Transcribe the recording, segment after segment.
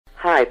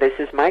Hi, this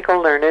is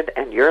Michael Learned,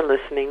 and you're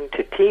listening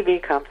to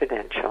TV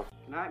Confidential.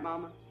 Good night,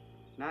 Mama.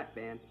 Good night,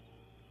 Ben.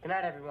 Good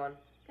night, everyone.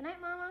 Good night,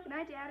 Mama. Good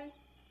night, Daddy.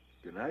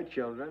 Good night,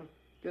 children.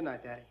 Good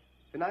night, Daddy.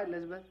 Good night,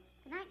 Elizabeth.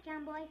 Good night,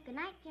 John Boy. Good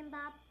night, Jim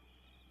Bob.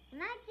 Good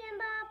night, Jim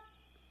Bob.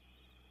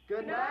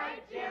 Good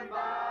night, Jim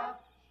Bob.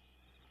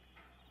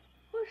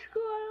 What's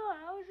going on?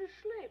 I was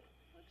asleep.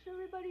 What's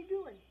everybody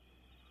doing?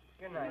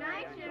 Good night. Good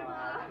night, Jim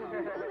Bob.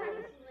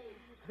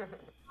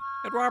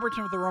 Ed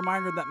Robertson with a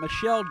reminder that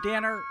Michelle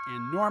Danner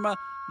and Norma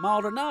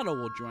Maldonado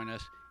will join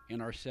us in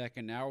our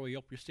second hour. We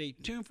hope you stay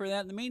tuned for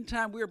that. In the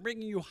meantime, we are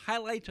bringing you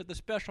highlights of the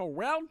special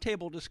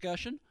roundtable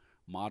discussion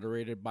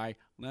moderated by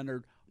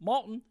Leonard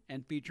Maltin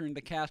and featuring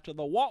the cast of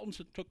The Waltons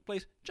that took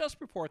place just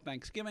before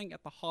Thanksgiving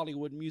at the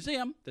Hollywood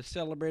Museum that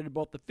celebrated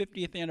both the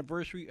 50th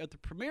anniversary of the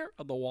premiere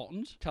of The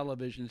Waltons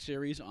television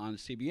series on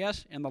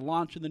CBS and the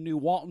launch of the new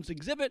Waltons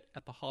exhibit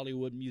at the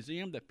Hollywood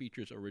Museum that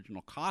features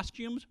original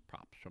costumes,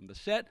 props from the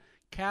set,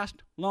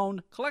 cast,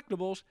 loaned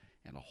collectibles,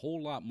 and a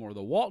whole lot more.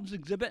 The Waltons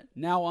exhibit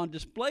now on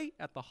display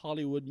at the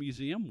Hollywood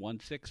Museum,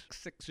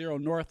 1660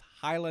 North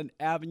Highland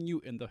Avenue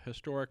in the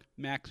historic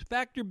Max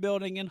Factor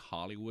building in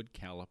Hollywood,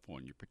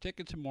 California. For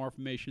tickets and more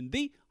information,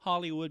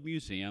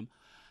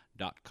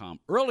 thehollywoodmuseum.com.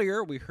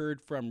 Earlier, we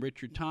heard from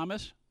Richard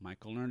Thomas,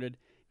 Michael Learned,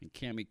 and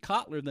Cammie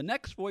Kotler. The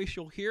next voice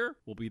you'll hear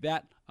will be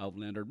that of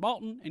Leonard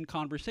Maltin in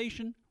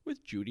conversation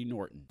with Judy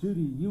Norton.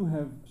 Judy, you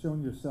have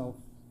shown yourself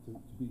to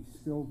be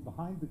skilled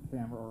behind the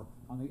camera or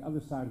on the other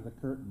side of the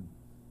curtain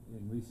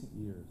in recent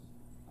years.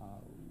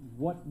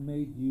 What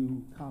made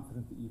you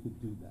confident that you could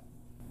do that?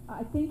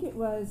 I think it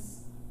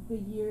was the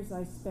years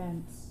I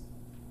spent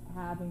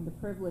having the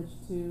privilege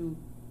to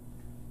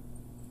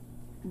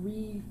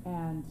read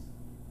and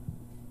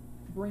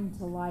bring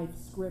to life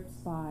scripts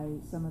by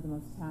some of the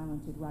most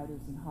talented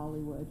writers in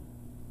Hollywood.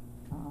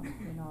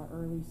 In our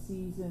early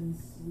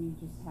seasons, we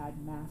just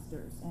had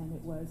masters, and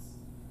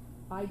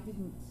I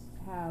didn't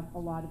have a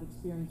lot of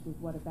experience with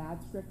what a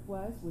bad script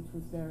was, which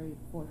was very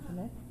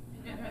fortunate.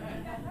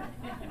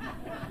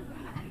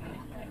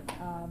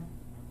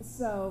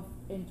 So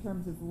in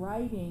terms of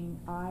writing,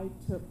 I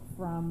took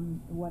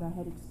from what I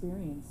had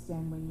experienced,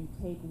 and when you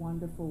take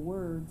wonderful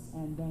words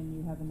and then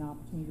you have an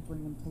opportunity to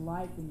bring them to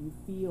life and you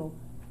feel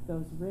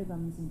those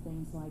rhythms and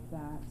things like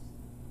that,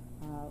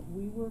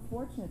 we were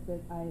fortunate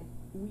that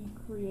we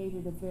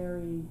created a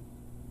very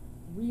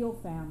real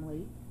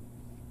family,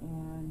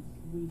 and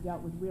we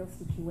dealt with real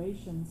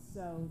situations,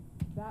 so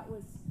that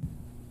was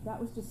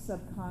just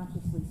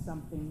subconsciously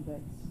something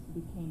that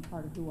became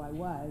part of who I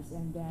was.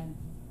 And then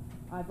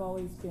I've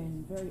always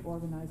been very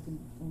organized and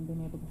been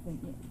able to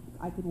think,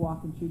 I could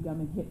walk and chew gum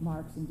and hit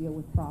marks and deal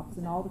with props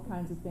and all the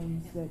kinds of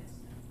things that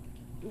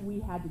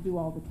we had to do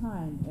all the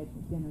time at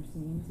dinner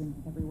scenes and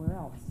everywhere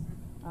else.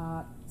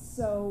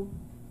 So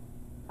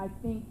I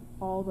think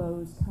all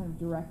those kind of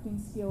directing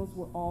skills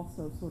were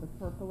also sort of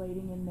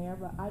percolating in there,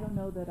 but I don't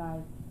know that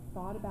I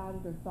thought about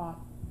it or thought.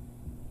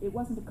 It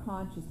wasn't a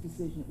conscious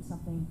decision. It was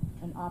something,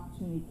 an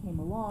opportunity came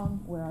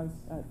along where I was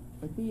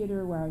for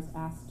theater, where I was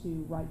asked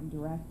to write and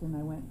direct, and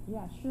I went,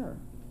 yeah, sure.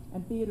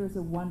 And theater is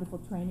a wonderful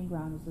training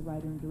ground as a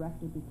writer and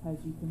director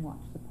because you can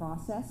watch the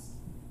process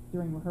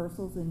during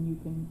rehearsals and you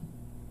can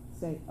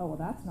say, oh, well,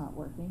 that's not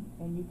working,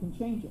 and you can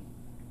change it.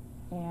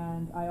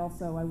 And I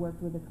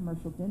worked with a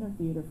commercial dinner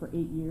theater for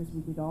 8 years.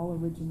 We did all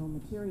original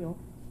material,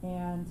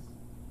 and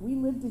we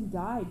lived and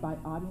died by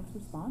audience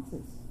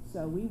responses.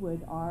 So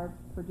our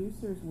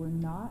producers were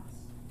not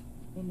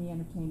in the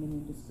entertainment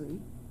industry,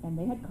 and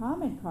they had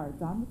comment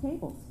cards on the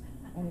tables.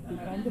 And at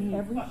the end of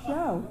every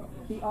show,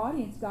 the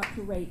audience got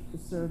to rate the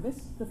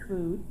service, the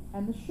food,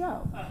 and the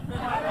show.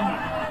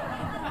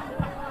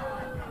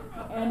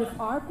 And if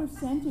our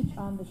percentage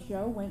on the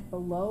show went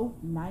below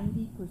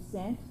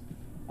 90%,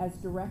 as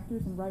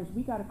directors and writers,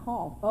 we got a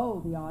call.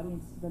 Oh, the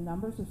audience, the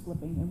numbers are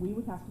slipping, and we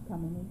would have to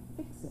come in and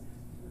fix it.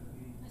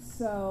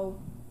 So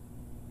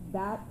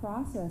that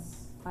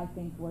process, I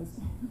think, was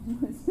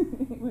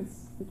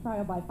the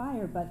trial by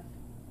fire, but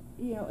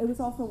it was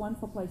also a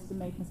wonderful place to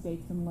make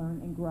mistakes and learn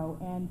and grow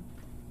and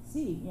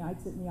see. I'd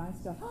sit in the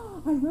audience and go,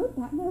 oh, I wrote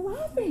that, and they're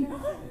laughing.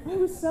 I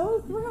was so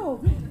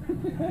thrilled.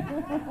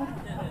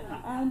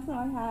 And so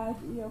I had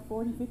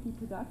 40, 50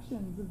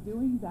 productions of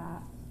doing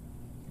that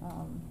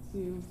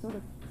to sort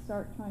of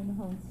start trying to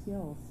hone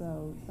skills.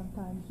 So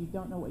sometimes you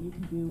don't know what you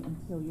can do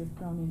until you're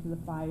thrown into the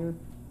fire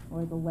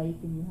or the lake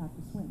and you have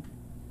to swim.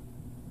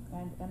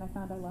 And I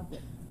found I loved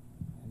it.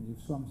 And you've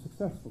swum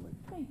successfully.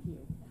 Thank you.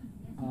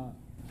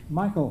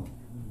 Michael,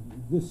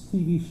 this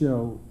TV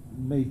show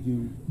made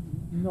you,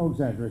 no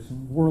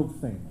exaggeration, world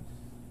famous.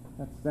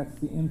 That's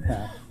the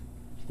impact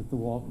that the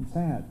Waltons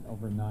had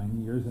over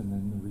 9 years and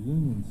then the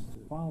reunions to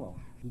follow.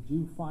 Did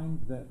you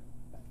find that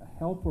a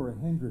help or a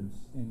hindrance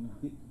in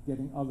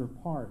getting other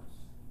parts?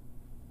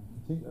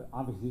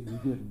 Obviously you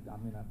didn't. I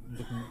mean, I'm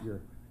looking at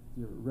your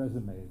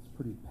resume, it's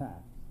pretty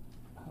packed.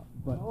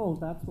 But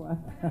that's why.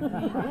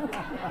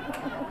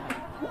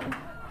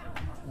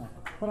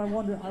 But I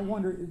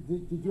wonder,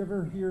 did you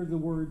ever hear the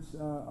words,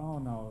 oh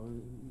no,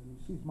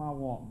 she's Ma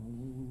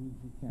Walton.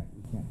 We can't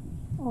use her.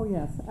 Oh,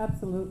 yes,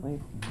 absolutely.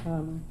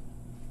 And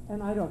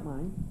I don't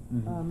mind.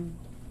 Mhm.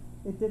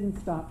 It didn't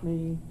stop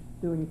me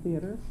doing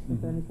theater. If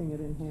Mhm. anything, it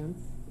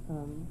enhanced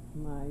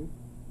my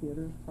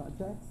theater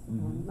projects.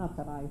 Mhm. Not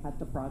that I had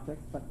the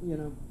projects, but, you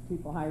know,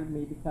 people hired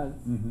me because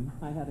Mhm.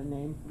 I had a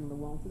name from the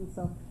Waltons.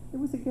 So it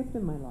was a gift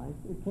in my life.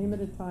 It came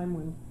at a time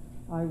when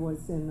I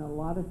was in a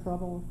lot of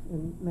trouble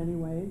in many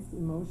ways,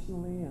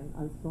 emotionally, and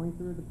I was going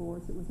through a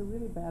divorce. It was a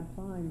really bad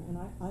time, and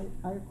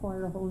I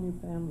acquired a whole new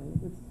family.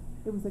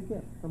 It was a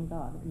gift from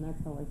God, and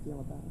that's how I feel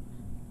about it.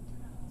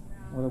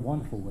 What a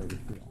wonderful way to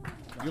feel.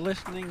 You're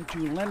listening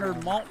to Leonard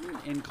Maltin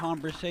in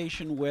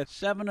conversation with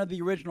 7 of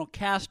the original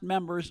cast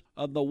members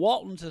of the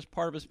Waltons as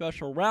part of a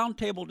special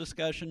roundtable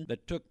discussion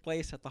that took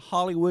place at the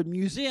Hollywood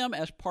Museum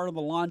as part of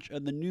the launch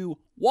of the new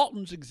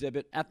Waltons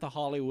exhibit at the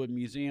Hollywood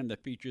Museum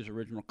that features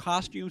original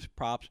costumes,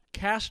 props,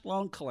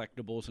 cast-loan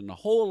collectibles, and a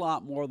whole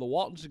lot more. The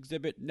Waltons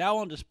exhibit now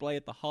on display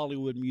at the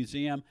Hollywood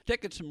Museum.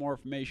 Tickets and more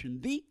information,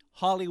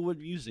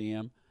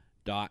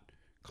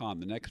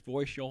 thehollywoodmuseum.com. The next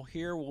voice you'll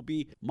hear will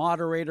be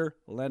moderator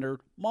Leonard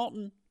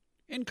Maltin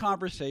in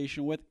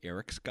conversation with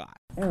Eric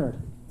Scott. Eric,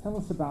 tell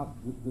us about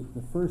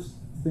the first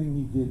thing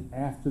you did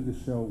after the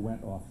show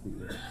went off the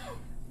air.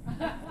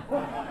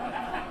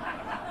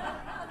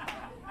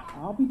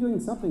 I'll be doing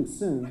something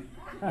soon.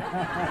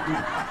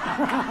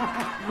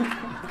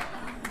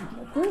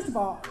 First of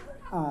all,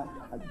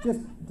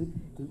 just to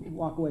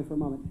walk away for a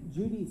moment,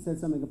 Judy said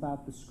something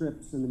about the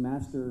scripts and the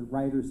master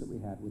writers that we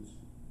had, which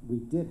we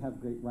did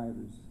have great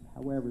writers.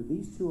 However,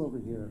 these two over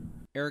here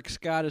Eric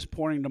Scott is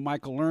pointing to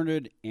Michael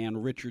Learned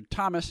and Richard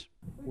Thomas.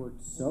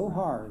 Worked so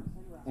hard,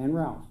 and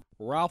Ralph.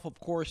 Ralph, of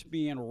course,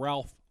 being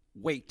Ralph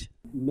Waite.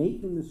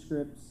 Making the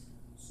scripts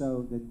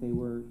so that they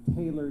were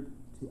tailored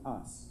to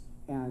us.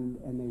 And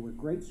they were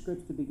great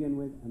scripts to begin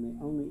with, and they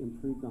only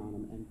improved on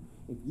them. And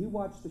if you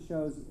watch the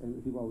shows,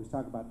 and people always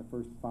talk about the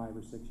first 5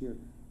 or 6 years,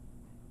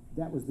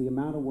 that was the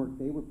amount of work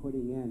they were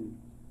putting in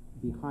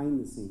behind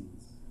the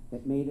scenes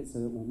that made it so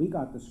that when we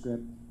got the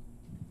script,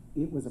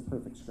 it was a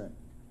perfect script.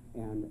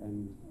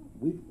 And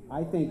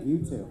I thank you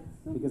two,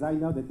 because I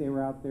know that they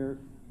were out there.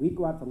 We'd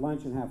go out to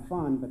lunch and have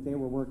fun, but they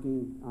were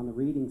working on the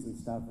readings and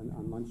stuff and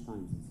on lunch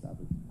times and stuff.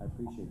 I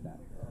appreciate that.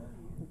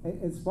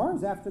 As far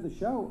as after the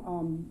show,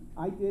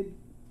 I did,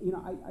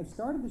 I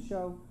started the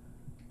show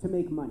to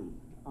make money.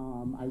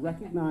 I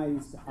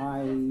recognized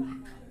I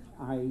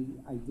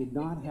did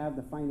not have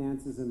the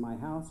finances in my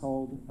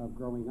household of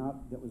growing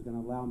up that was going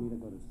to allow me to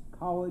go to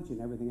college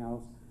and everything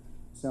else.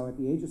 So at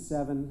the age of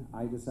 7,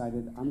 I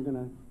decided I'm going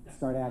to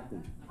start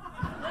acting.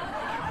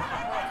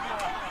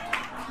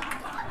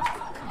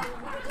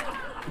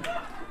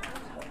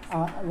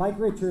 Like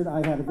Richard,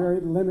 I had a very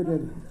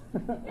limited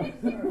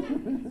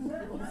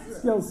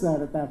skill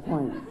set at that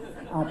point.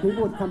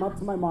 People would come up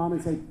to my mom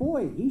and say,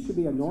 "Boy, he should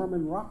be a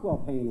Norman Rockwell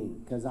painting,"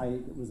 because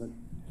I was a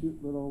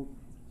cute little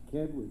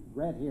kid with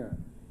red hair.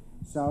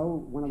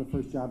 So one of the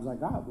first jobs I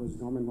got was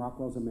Norman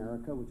Rockwell's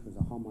America, which was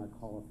a Hallmark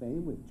Hall of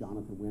Fame with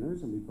Jonathan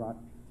Winters, and we brought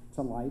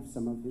to life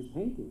some of his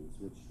paintings,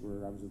 which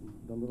were, I was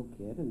the little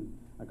kid, and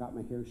I got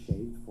my hair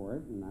shaved for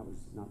it, and that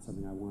was not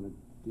something I wanted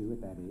to do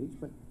at that age,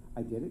 but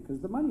I did it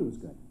because the money was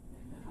good.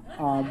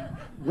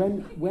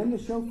 When the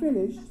show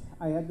finished,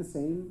 I had the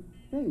same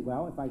thing.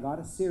 Well, if I got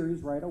a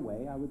series right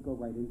away, I would go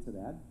right into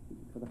that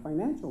for the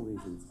financial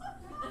reasons.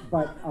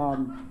 But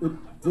it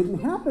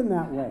didn't happen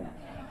that way.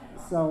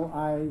 So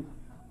I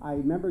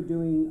remember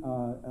doing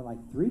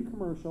like 3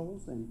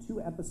 commercials and 2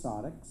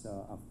 episodics,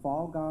 a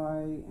Fall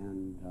Guy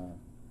and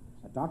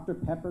a Dr.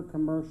 Pepper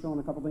commercial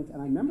and a couple things.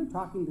 And I remember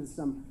talking to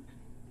some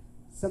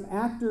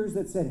actors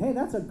that said, "Hey,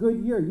 that's a good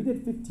year. You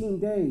did 15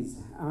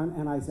 days."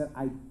 And I said,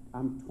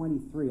 I'm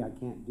 23. I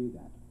can't do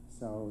that.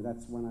 So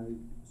that's when I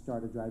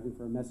started driving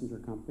for a messenger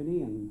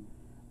company and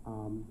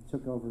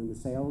took over in the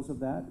sales of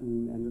that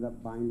and ended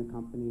up buying the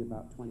company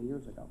about 20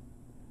 years ago.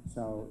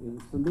 So it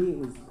was, for me, it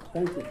was,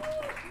 thank you.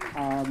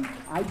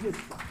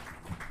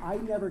 I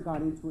never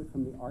got into it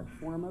from the art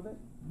form of it.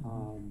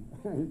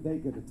 They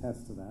could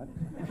attest to that.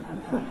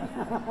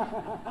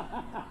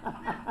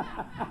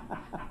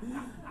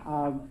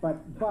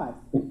 But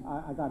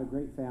I got a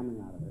great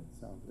family out of it,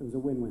 so it was a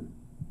win-win.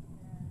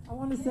 I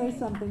want to say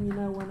something,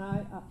 when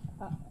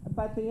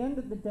by the end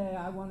of the day,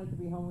 I wanted to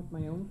be home with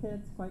my own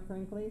kids, quite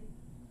frankly,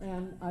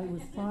 and I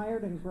was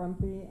tired and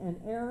grumpy, and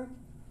Eric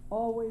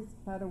always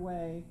had a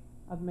way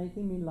of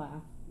making me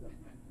laugh,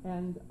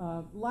 and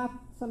laugh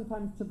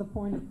sometimes to the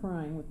point of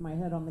crying with my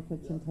head on the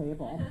kitchen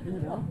table,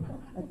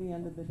 at the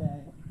end of the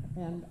day.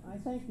 And I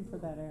thank you for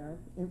that,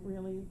 Eric. It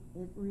really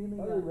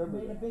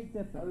made a big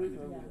difference.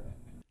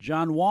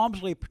 John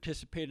Walmsley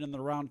participated in the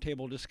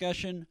roundtable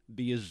discussion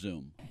via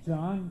Zoom.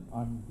 John,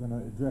 I'm going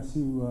to address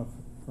you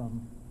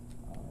from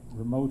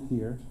remote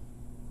here,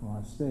 from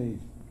our stage.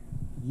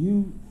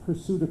 You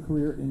pursued a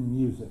career in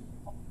music.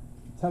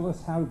 Tell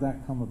us, how did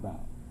that come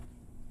about?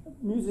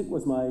 Music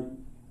was my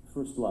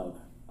first love.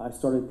 I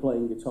started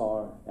playing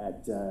guitar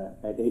at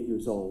 8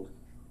 years old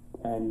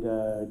and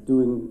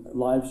doing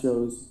live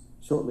shows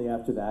shortly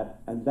after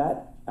that. And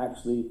that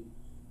actually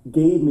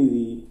gave me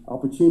the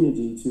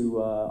opportunity to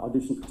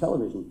audition for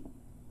television.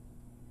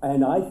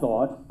 And I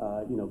thought,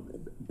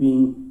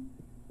 being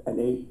an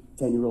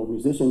 8-10-year-old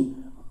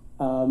musician,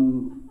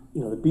 the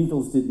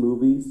Beatles did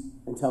movies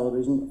and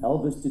television,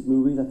 Elvis did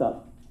movies. I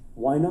thought,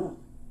 why not?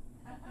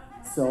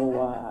 So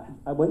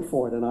I went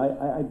for it, and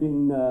I'd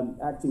been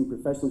acting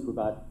professionally for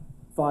about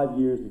 5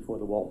 years before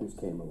the Waltons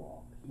came along.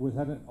 Was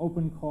that an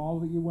open call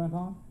that you went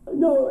on?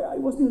 No, it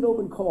wasn't an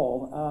open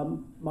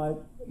call. My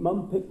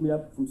mom picked me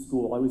up from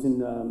school. I was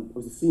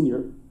a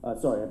senior,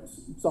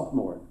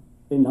 sophomore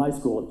in high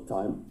school at the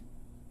time.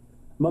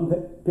 Mom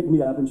picked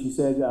me up and she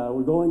said,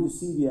 we're going to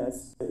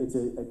CBS. It's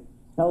a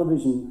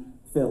television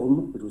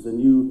film, which was a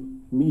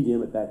new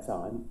medium at that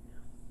time.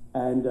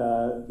 And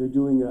they're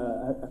doing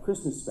a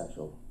Christmas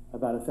special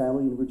about a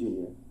family in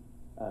Virginia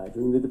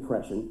during the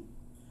Depression.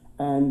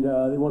 And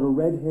they want a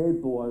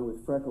red-haired boy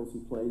with freckles who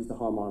plays the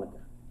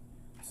harmonica.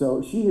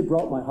 So she had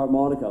brought my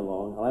harmonica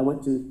along, and I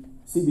went to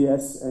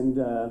CBS and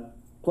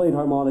played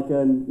harmonica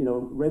and,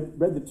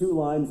 read the 2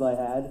 lines I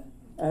had,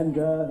 and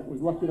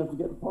was lucky enough to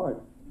get the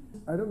part.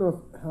 I don't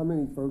know how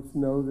many folks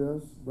know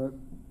this, but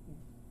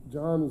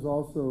John is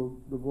also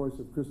the voice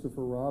of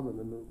Christopher Robin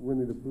in the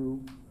Winnie the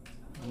Pooh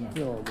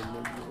film.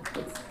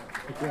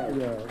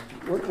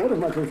 One of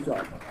my first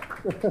jobs.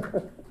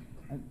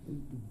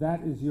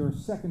 That is your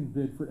second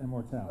bid for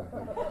immortality.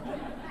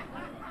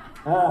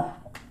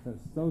 Because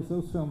those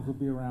films will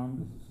be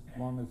around as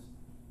long as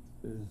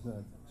there's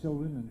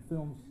children and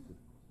films to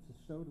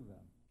show to them.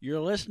 You're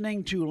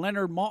listening to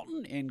Leonard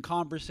Maltin in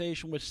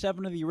conversation with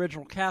 7 of the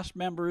original cast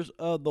members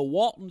of the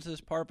Waltons as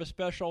part of a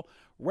special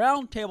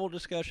roundtable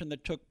discussion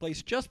that took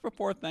place just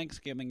before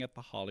Thanksgiving at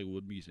the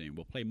Hollywood Museum.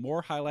 We'll play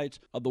more highlights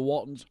of the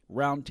Waltons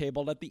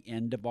roundtable at the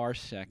end of our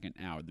second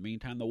hour. In the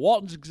meantime, the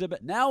Waltons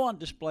exhibit now on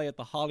display at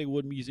the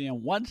Hollywood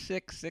Museum,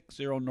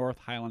 1660 North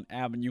Highland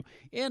Avenue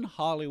in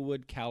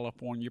Hollywood,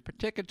 California. For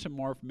tickets and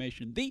more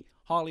information,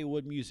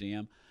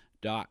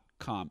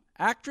 thehollywoodmuseum.com.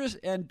 Actress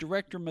and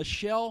director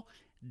Michelle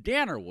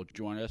Danner will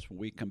join us when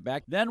we come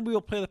back. Then we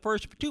will play the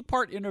first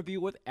 2-part interview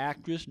with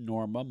actress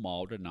Norma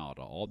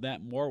Maldonado. All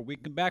that and more when we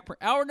come back for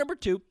hour number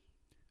 2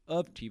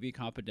 of TV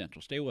Confidential.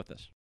 Stay with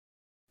us.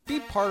 Be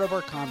part of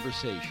our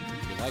conversation.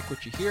 If you like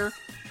what you hear,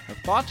 have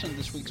thoughts on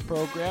this week's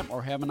program,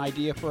 or have an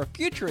idea for a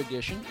future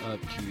edition of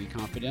TV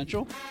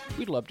Confidential,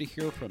 we'd love to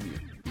hear from you.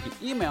 You can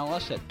email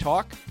us at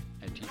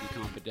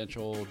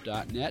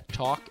talk@tvconfidential.net,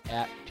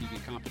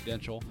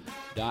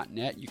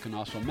 talk@tvconfidential.net. You can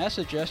also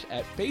message us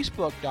at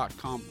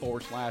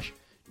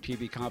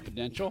facebook.com/TV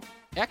Confidential,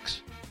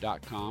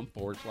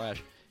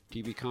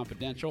 x.com/TV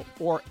Confidential,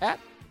 or at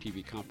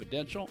TV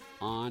Confidential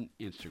on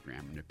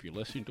Instagram. And if you're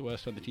listening to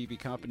us on the TV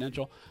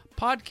Confidential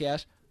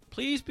podcast,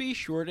 please be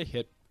sure to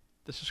hit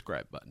the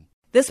subscribe button.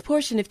 This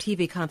portion of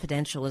TV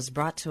Confidential is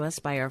brought to us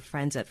by our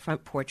friends at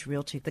Front Porch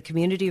Realty, the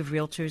community of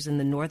realtors in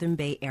the Northern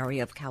Bay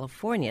area of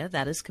California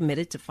that is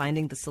committed to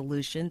finding the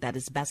solution that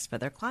is best for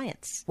their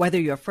clients. Whether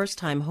you're a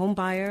first-time home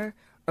buyer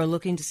or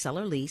looking to sell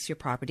or lease your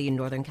property in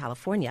Northern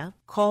California,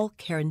 call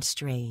Karen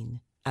Strain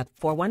at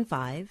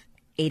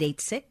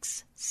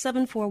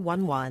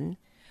 415-886-7411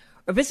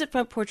 or visit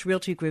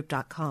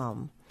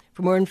frontporchrealtygroup.com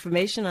for more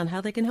information on how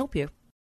they can help you.